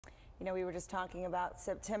You know, we were just talking about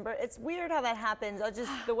September. It's weird how that happens.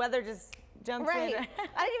 The weather just jumps in. I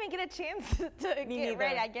didn't even get a chance to get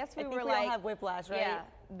ready. I guess we were we all have whiplash, right? Yeah.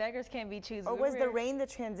 Beggars can't be choosers. Or was the rain the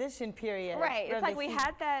transition period? Right. It's like we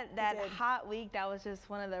had that hot week that was just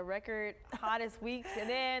one of the record hottest weeks, and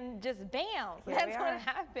then just bam, that's what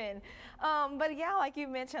happened. But yeah, like you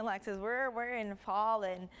mentioned, Alexis, we're in fall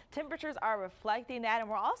and temperatures are reflecting that, and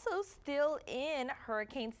we're also still in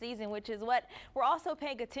hurricane season, which is what we're also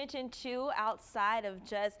paying attention to outside of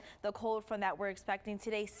just the cold front that we're expecting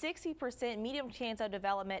today. 60% medium chance of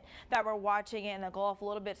development that we're watching in the Gulf, a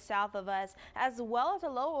little bit south of us, as well as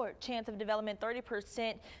a lower chance of development,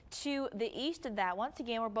 30% to the east of that. Once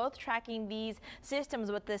again, we're both tracking these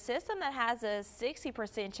systems, but the system that has a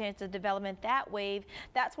 60% chance of development, that wave,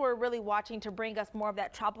 that's where we're really watching to bring us more of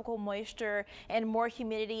that tropical moisture and more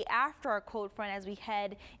humidity after our cold front as we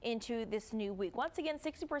head into this new week. Once again,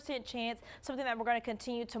 60% chance, something that we're going to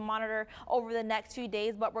continue to monitor over the next few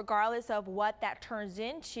days, but regardless of what that turns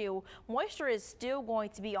into, moisture is still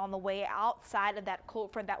going to be on the way outside of that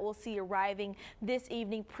cold front that we'll see arriving this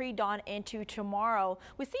evening, pre-dawn into tomorrow.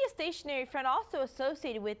 We see a stationary front also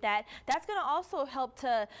associated with that. That's going to also help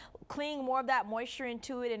to cling more of that moisture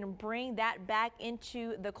into it and bring that back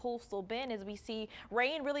into the coastal bend as we see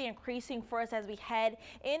rain really increasing for us as we head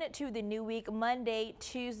into the new week, Monday,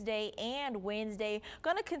 Tuesday, and Wednesday.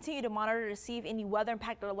 Going to continue to monitor to see if any weather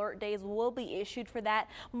impacted alert days will be issued for that.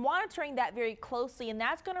 Monitoring that very closely, and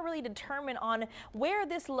that's going to really determine on where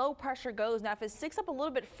this low pressure goes. Now, if it sticks up a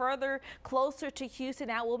little bit further closer to Houston,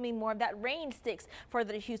 that will mean more of that rain sticks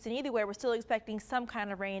further to Houston. Either way, we're still expecting some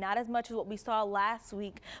kind of rain, not as much as what we saw last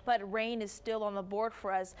week, but rain is still on the board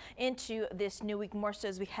for us into this new week, more so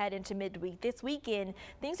as we head into midweek. This weekend,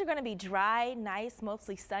 things are going to be dry, nice,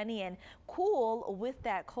 mostly sunny and cool with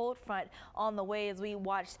that cold front on the way as we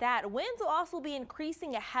watch that. Winds will also be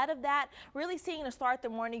increasing ahead of that, really seeing to start the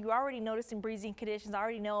morning. You're already noticing breezy conditions. I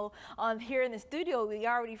already know here in the studio, we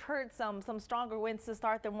already heard some stronger winds to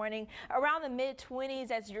start the morning around the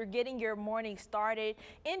mid-20s as you're getting your morning started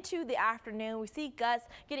into the afternoon. We see gusts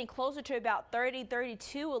getting closer to about 30,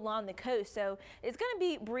 32 along the coast. So it's going to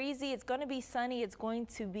be breezy. It's going to be sunny. It's going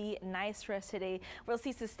to be nice for us today. We'll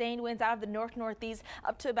see sustained winds out of the north-northeast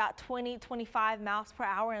up to about 20, 25 miles per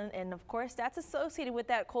hour. And of course, that's associated with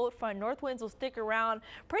that cold front. North winds will stick around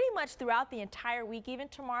pretty much throughout the entire week, even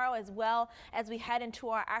tomorrow as well as we head into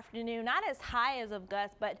our afternoon. Not as high as of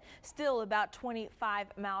gusts, but still about 25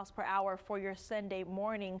 miles per hour for your Sunday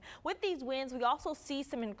morning. With these winds, we also see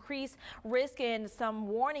some increased risk and some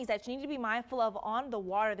warnings that you need to be mindful of on the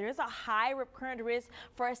water. There is a high rip current risk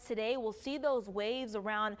for us today. We'll see those waves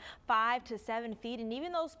around 5 to 7 feet, and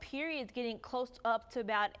even those periods getting close up to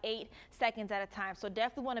about 8 seconds at a time. So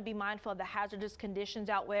definitely want to be mindful of the hazardous conditions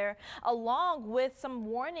out there, along with some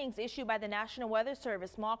warnings issued by the National Weather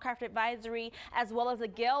Service, small craft advisory, as well as a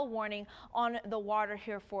gale warning on the water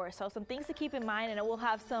here for us. So some things to keep in mind, and we'll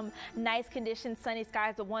have some nice conditions, sunny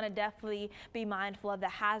skies, but want to definitely be mindful of the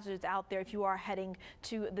hazards out there if you are heading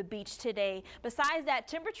to the beach today. Besides that,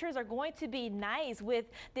 temperatures are going to be nice with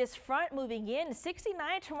this front moving in.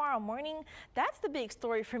 69 tomorrow morning. That's the big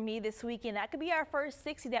story for me this weekend. That could be our first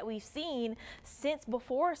 60 that we've seen since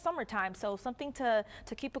before summertime. So something to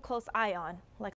keep a close eye on.